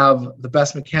can have the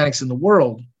best mechanics in the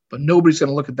world, but nobody's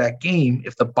going to look at that game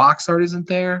if the box art isn't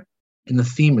there and the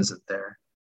theme isn't there.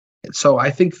 And so I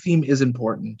think theme is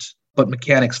important, but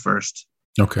mechanics first.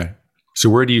 Okay. So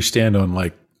where do you stand on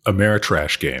like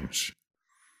Ameritrash games?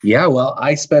 Yeah, well,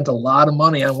 I spent a lot of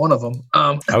money on one of them.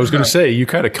 I was going to say, you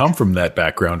kind of come from that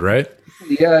background, right?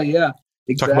 Yeah.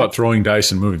 Talk about throwing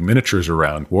dice and moving miniatures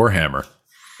around. Warhammer.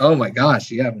 Oh my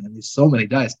gosh, yeah, man. There's so many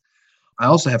dice. I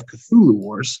also have Cthulhu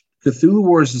Wars. Cthulhu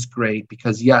Wars is great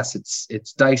because yes,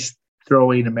 it's dice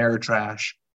throwing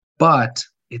Ameritrash, but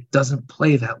it doesn't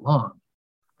play that long.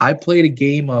 I played a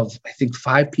game of, I think,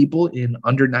 5 people in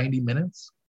under 90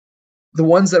 minutes. The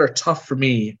ones that are tough for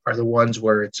me are the ones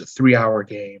where it's a 3-hour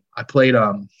game. I played,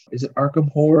 is it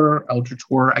Arkham Horror, Eldritch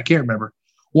Horror? I can't remember.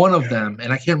 One of them,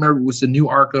 and I can't remember if it was the new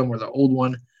Arkham or the old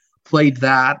one. Played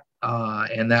that,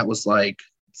 and that was like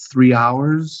 3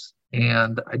 hours,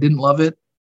 and I didn't love it.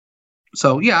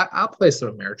 So, yeah, I'll play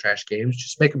some Ameritrash games.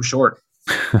 Just make them short.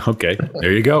 Okay,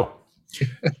 there you go.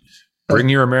 Bring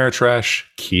your Ameritrash,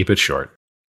 keep it short.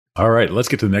 All right, let's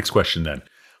get to the next question then.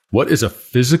 What is a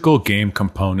physical game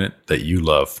component that you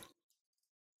love?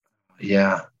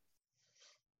 Yeah.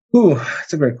 Ooh,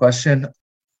 that's a great question.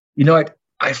 You know,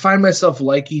 I find myself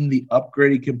liking the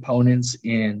upgraded components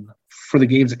for the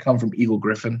games that come from Eagle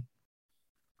Gryphon.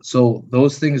 So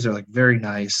those things are like very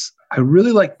nice. I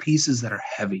really like pieces that are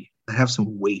heavy, that have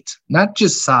some weight, not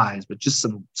just size, but just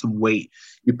some weight.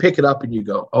 You pick it up and you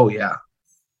go, oh yeah.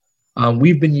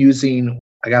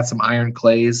 I got some iron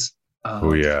clays.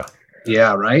 Oh yeah.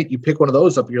 Yeah, right? You pick one of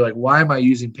those up, you're like, why am I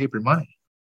using paper money?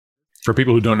 For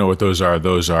people who don't know what those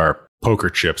are poker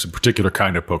chips, a particular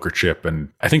kind of poker chip. And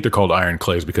I think they're called iron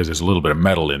clays because there's a little bit of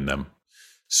metal in them.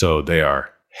 So they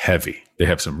are heavy. They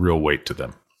have some real weight to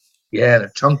them. Yeah,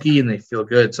 they're chunky and they feel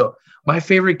good. So my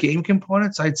favorite game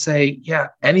components, I'd say, yeah,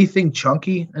 anything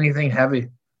chunky, anything heavy.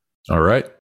 All right.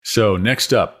 So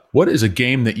next up, what is a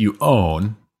game that you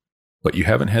own, but you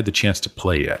haven't had the chance to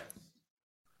play yet?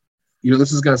 You know,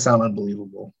 this is going to sound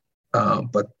unbelievable,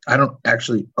 but I don't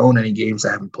actually own any games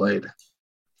I haven't played.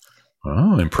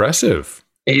 Oh, impressive.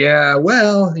 Yeah,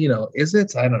 well, you know, is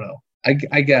it? I don't know.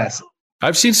 I guess.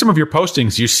 I've seen some of your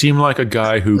postings. You seem like a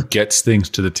guy who gets things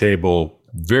to the table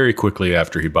very quickly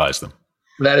after he buys them.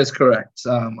 That is correct.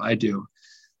 I do.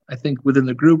 I think within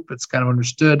the group, it's kind of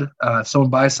understood. If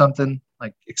someone buys something,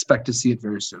 like, expect to see it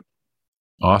very soon.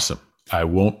 Awesome. I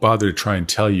won't bother to try and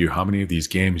tell you how many of these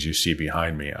games you see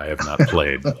behind me I have not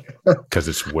played because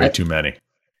it's way too many.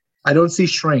 I don't see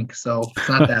Shrink, so it's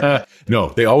not that bad. No,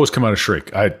 they always come out of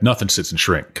Shrink. Nothing sits in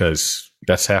Shrink because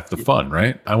that's half the fun,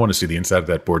 right? I want to see the inside of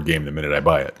that board game the minute I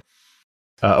buy it.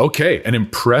 Okay, an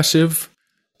impressive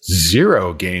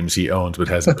 0 games he owns but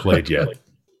hasn't played yet.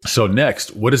 So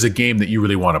next, what is a game that you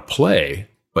really want to play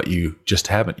but you just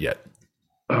haven't yet?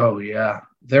 Oh, yeah.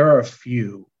 There are a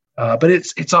few. But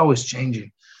it's always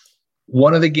changing.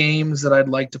 One of the games that I'd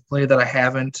like to play that I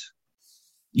haven't.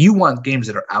 You want games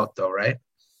that are out, though, right?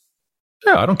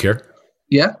 Yeah, I don't care.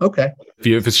 Yeah, okay.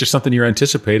 If it's just something you're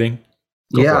anticipating,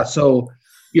 go for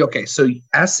it. So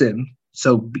Essen.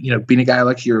 So being a guy who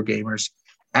likes Eurogamers,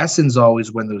 Essen's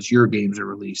always when those Euro games are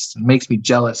released. It makes me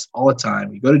jealous all the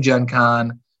time. You go to Gen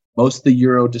Con, most of the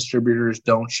Euro distributors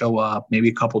don't show up. Maybe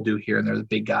a couple do here, and they're the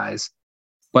big guys.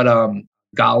 But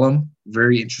Gollum,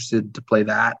 very interested to play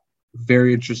that.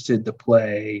 Very interested to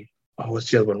play, what's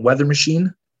the other one? Weather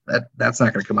Machine. That's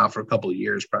not going to come out for a couple of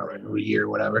years, probably, or a year,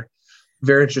 whatever.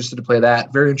 Very interested to play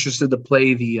that. Very interested to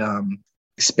play the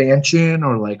expansion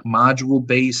or like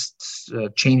module-based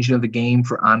changing of the game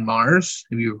for On Mars.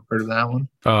 Have you heard of that one?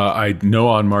 I know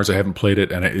On Mars. I haven't played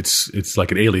it, and it's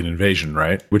like an alien invasion,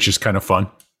 right? Which is kind of fun.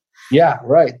 Yeah,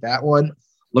 right. That one.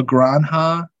 La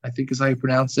Granja, I think is how you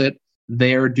pronounce it.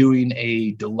 They're doing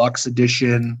a deluxe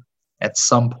edition at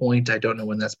some point. I don't know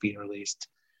when that's being released.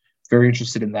 Very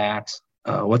interested in that.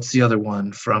 What's the other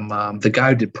one from the guy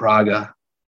who did Praga?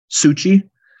 Suchi.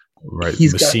 Right.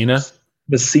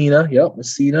 Messina. Yep.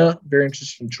 Messina. Very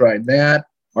interested in trying that.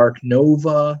 Arc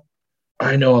Nova.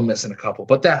 I know I'm missing a couple,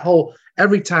 but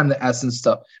every time the Essen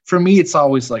stuff, for me, it's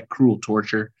always like cruel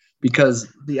torture because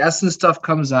the Essen stuff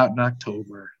comes out in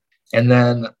October. And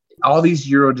then all these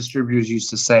Euro distributors used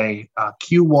to say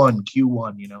Q1,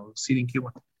 seeding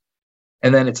Q1.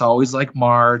 And then it's always like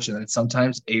March, and then it's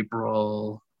sometimes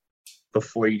April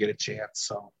before you get a chance.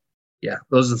 So, yeah,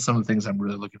 those are some of the things I'm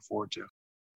really looking forward to.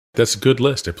 That's a good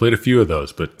list. I played a few of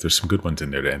those, but there's some good ones in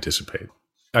there to anticipate.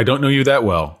 I don't know you that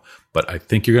well, but I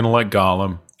think you're going to like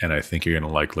Gollum, and I think you're going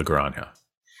to like La Granja.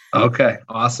 Okay,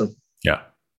 awesome. Yeah,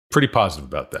 pretty positive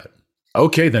about that.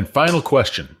 Okay, then final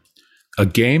question. A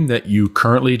game that you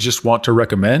currently just want to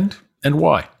recommend, and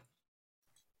why?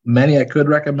 Many I could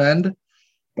recommend,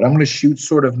 but I'm going to shoot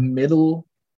sort of middle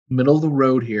of the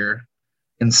road here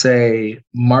and say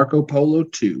Marco Polo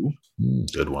 2.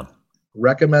 Good one.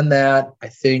 Recommend that. I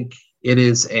think it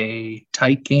is a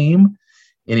tight game,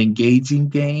 an engaging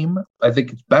game. I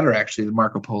think it's better, actually, than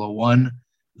Marco Polo 1.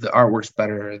 The artwork's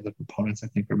better. The components, I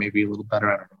think, are maybe a little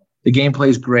better. I don't know. The gameplay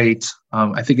is great.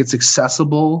 I think it's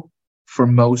accessible for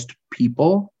most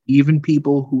people, even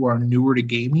people who are newer to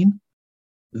gaming.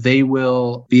 They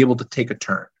will be able to take a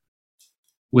turn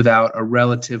without a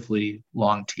relatively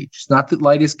long teach. It's not the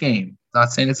lightest game.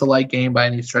 Not saying it's a light game by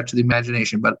any stretch of the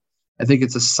imagination, but I think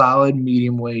it's a solid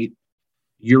medium weight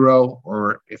Euro,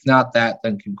 or if not that,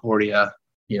 then Concordia.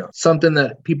 Something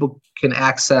that people can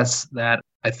access that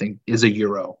I think is a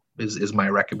Euro is my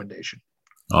recommendation.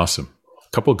 Awesome. A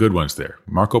couple of good ones there.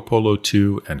 Marco Polo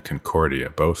 2 and Concordia,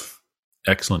 both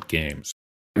excellent games.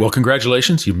 Well,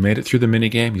 congratulations. You made it through the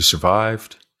minigame. You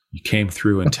survived. You came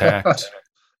through intact.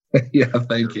 Yeah,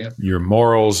 thank you. Your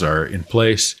morals are in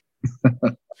place.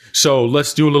 So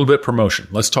let's do a little bit of promotion.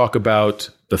 Let's talk about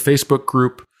the Facebook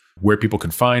group, where people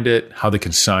can find it, how they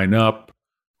can sign up,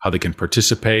 how they can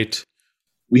participate.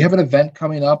 We have an event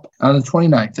coming up on the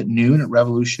 29th at noon at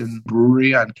Revolution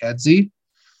Brewery on Kedzie.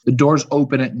 The doors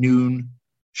open at noon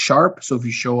sharp. So if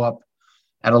you show up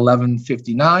at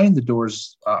 11:59, the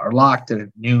doors are locked, and at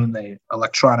noon they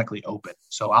electronically open.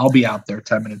 So I'll be out there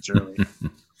 10 minutes early.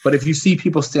 But if you see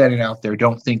people standing out there,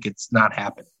 don't think it's not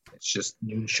happening. It's just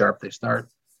noon sharp they start.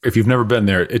 If you've never been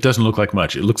there, it doesn't look like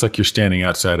much. It looks like you're standing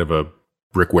outside of a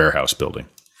brick warehouse building.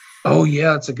 Oh,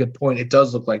 yeah, that's a good point. It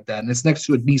does look like that. And it's next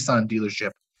to a Nissan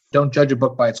dealership. Don't judge a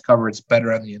book by its cover. It's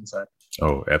better on the inside.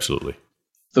 Oh, absolutely.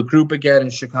 The group, again,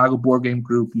 is Chicago Board Game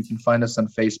Group. You can find us on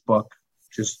Facebook.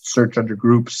 Just search under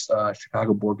groups,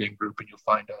 Chicago Board Game Group, and you'll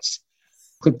find us.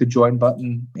 Click the join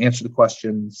button, answer the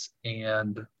questions,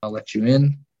 and I'll let you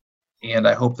in. And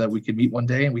I hope that we can meet one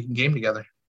day and we can game together.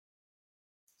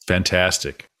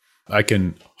 Fantastic. I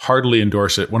can hardly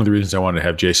endorse it. One of the reasons I wanted to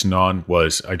have Jason on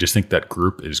was I just think that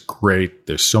group is great.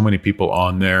 There's so many people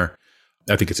on there.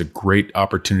 I think it's a great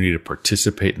opportunity to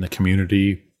participate in the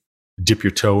community, dip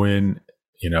your toe in,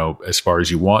 as far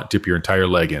as you want, dip your entire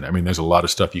leg in. I mean, there's a lot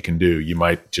of stuff you can do. You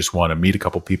might just want to meet a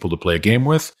couple people to play a game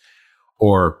with,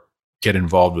 or get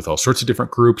involved with all sorts of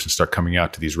different groups and start coming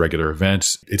out to these regular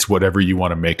events. It's whatever you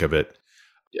want to make of it.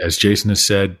 As Jason has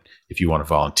said, if you want to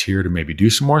volunteer to maybe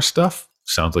do some more stuff,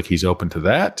 sounds like he's open to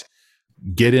that.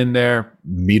 Get in there,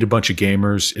 meet a bunch of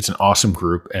gamers. It's an awesome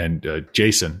group. And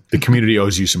Jason, the community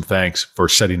owes you some thanks for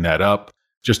setting that up.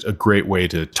 Just a great way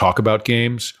to talk about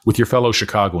games with your fellow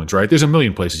Chicagoans, right? There's a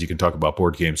million places you can talk about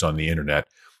board games on the internet,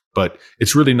 but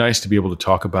it's really nice to be able to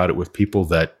talk about it with people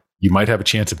that you might have a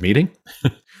chance of meeting,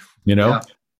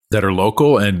 that are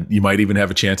local, and you might even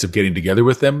have a chance of getting together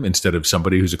with them instead of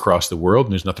somebody who's across the world.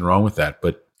 And there's nothing wrong with that.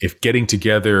 But if getting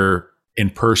together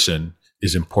in person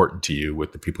is important to you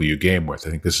with the people you game with, I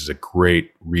think this is a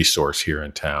great resource here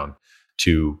in town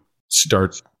to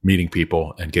start meeting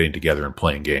people and getting together and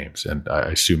playing games. And I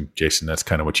assume, Jason, that's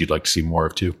kind of what you'd like to see more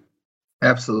of too.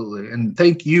 Absolutely. And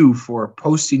thank you for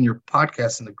posting your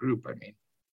podcast in the group. I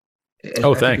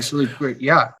mean, thanks. It's really great.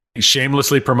 Yeah.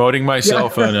 Shamelessly promoting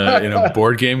myself on a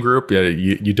board game group. Yeah,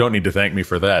 you don't need to thank me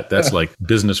for that. That's like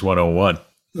business 101.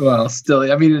 Well,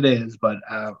 still, I mean, it is, but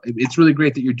it's really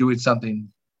great that you're doing something.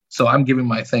 So I'm giving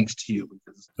my thanks to you.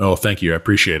 Thank you. I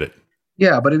appreciate it.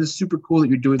 Yeah, but it is super cool that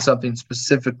you're doing something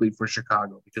specifically for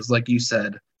Chicago, because like you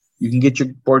said, you can get your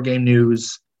board game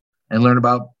news and learn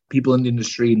about people in the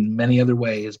industry in many other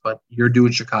ways, but you're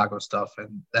doing Chicago stuff,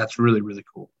 and that's really, really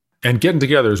cool. And getting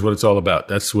together is what it's all about.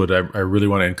 That's what I really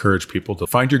want to encourage people to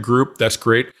find your group. That's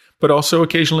great. But also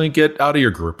occasionally get out of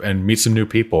your group and meet some new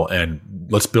people, and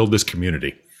let's build this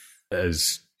community.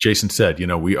 As Jason said,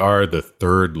 we are the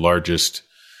third largest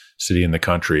city in the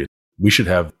country. We should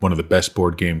have one of the best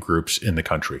board game groups in the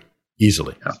country.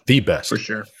 Easily. Yeah, the best. For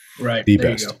sure. Right. The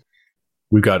best.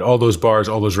 We've got all those bars,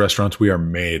 all those restaurants. We are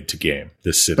made to game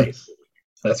this city.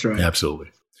 That's right. Absolutely.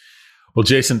 Well,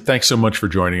 Jason, thanks so much for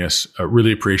joining us. I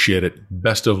really appreciate it.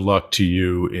 Best of luck to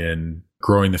you in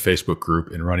growing the Facebook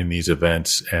group and running these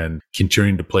events and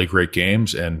continuing to play great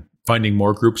games and finding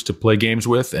more groups to play games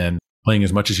with and playing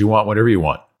as much as you want, whatever you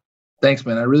want. Thanks,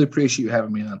 man. I really appreciate you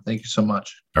having me on. Thank you so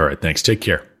much. All right. Thanks. Take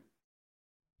care.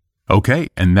 Okay.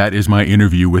 And that is my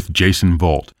interview with Jason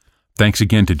Volt. Thanks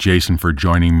again to Jason for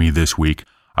joining me this week.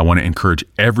 I want to encourage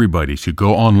everybody to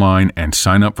go online and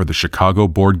sign up for the Chicago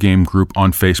Board Game Group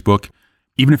on Facebook.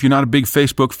 Even if you're not a big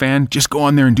Facebook fan, just go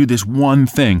on there and do this one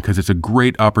thing, because it's a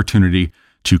great opportunity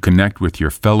to connect with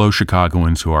your fellow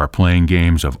Chicagoans who are playing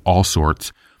games of all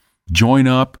sorts. Join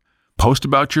up, post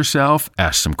about yourself,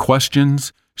 ask some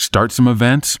questions, start some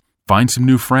events, find some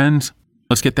new friends.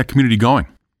 Let's get that community going.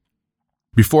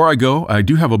 Before I go, I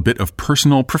do have a bit of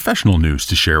personal professional news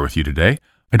to share with you today.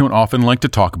 I don't often like to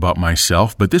talk about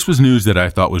myself, but this was news that I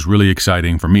thought was really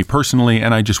exciting for me personally,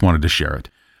 and I just wanted to share it.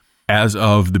 As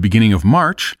of the beginning of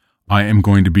March, I am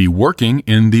going to be working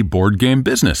in the board game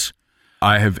business.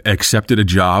 I have accepted a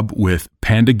job with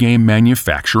Panda Game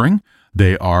Manufacturing.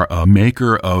 They are a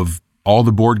maker of all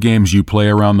the board games you play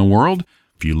around the world.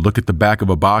 If you look at the back of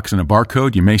a box and a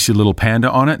barcode, you may see a little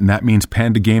panda on it, and that means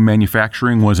Panda Game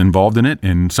Manufacturing was involved in it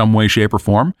in some way, shape, or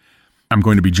form. I'm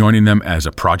going to be joining them as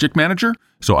a project manager,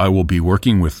 so I will be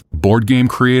working with board game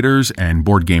creators and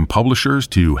board game publishers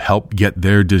to help get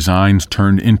their designs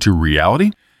turned into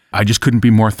reality. I just couldn't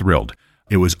be more thrilled.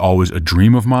 It was always a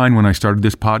dream of mine when I started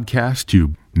this podcast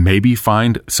to maybe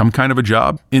find some kind of a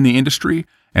job in the industry.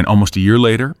 And almost a year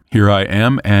later, here I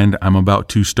am, and I'm about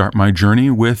to start my journey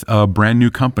with a brand new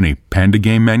company, Panda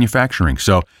Game Manufacturing.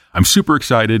 So I'm super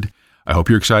excited. I hope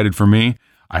you're excited for me.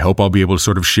 I hope I'll be able to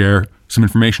sort of share some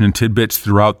information and tidbits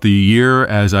throughout the year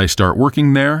as I start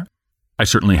working there. I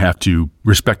certainly have to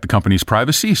respect the company's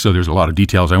privacy, so there's a lot of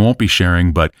details I won't be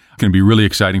sharing, but it's going to be really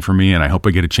exciting for me, and I hope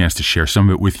I get a chance to share some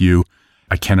of it with you.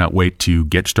 I cannot wait to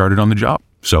get started on the job.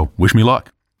 So wish me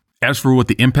luck. As for what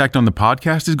the impact on the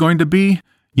podcast is going to be,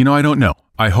 I don't know.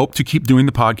 I hope to keep doing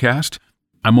the podcast.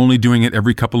 I'm only doing it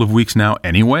every couple of weeks now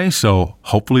anyway, so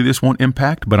hopefully this won't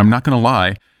impact, but I'm not going to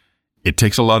lie. It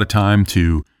takes a lot of time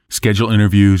to schedule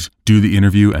interviews, do the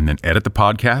interview, and then edit the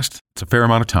podcast. It's a fair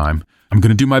amount of time. I'm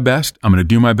going to do my best. I'm going to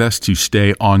do my best to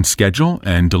stay on schedule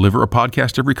and deliver a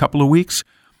podcast every couple of weeks,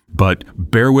 but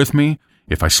bear with me.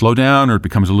 If I slow down or it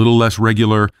becomes a little less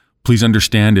regular, please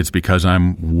understand it's because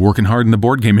I'm working hard in the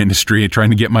board game industry and trying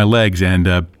to get my legs, and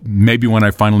maybe when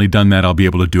I've finally done that, I'll be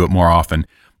able to do it more often.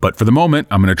 But for the moment,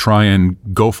 I'm going to try and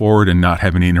go forward and not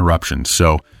have any interruptions.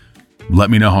 So let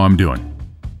me know how I'm doing.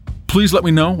 Please let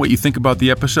me know what you think about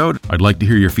the episode. I'd like to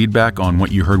hear your feedback on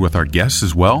what you heard with our guests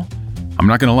as well. I'm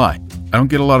not going to lie. I don't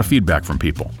get a lot of feedback from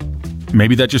people.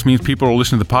 Maybe that just means people are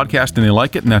listening to the podcast and they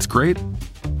like it, and that's great.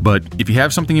 But if you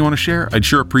have something you want to share, I'd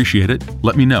sure appreciate it.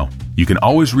 Let me know. You can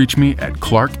always reach me at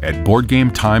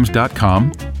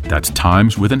clark@boardgametimes.com. That's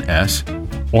Times with an S.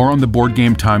 Or on the Board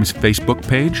Game Times Facebook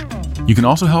page. You can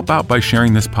also help out by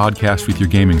sharing this podcast with your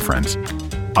gaming friends.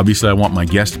 Obviously, I want my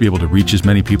guests to be able to reach as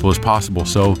many people as possible,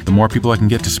 so the more people I can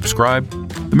get to subscribe,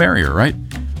 the merrier, right?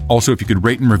 Also, if you could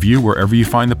rate and review wherever you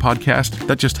find the podcast,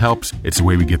 that just helps. It's the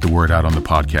way we get the word out on the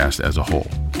podcast as a whole.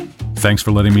 Thanks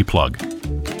for letting me plug.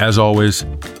 As always,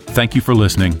 thank you for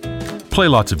listening. Play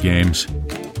lots of games.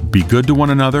 Be good to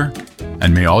one another,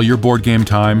 and may all your board game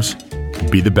times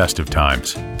be the best of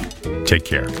times. Take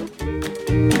care.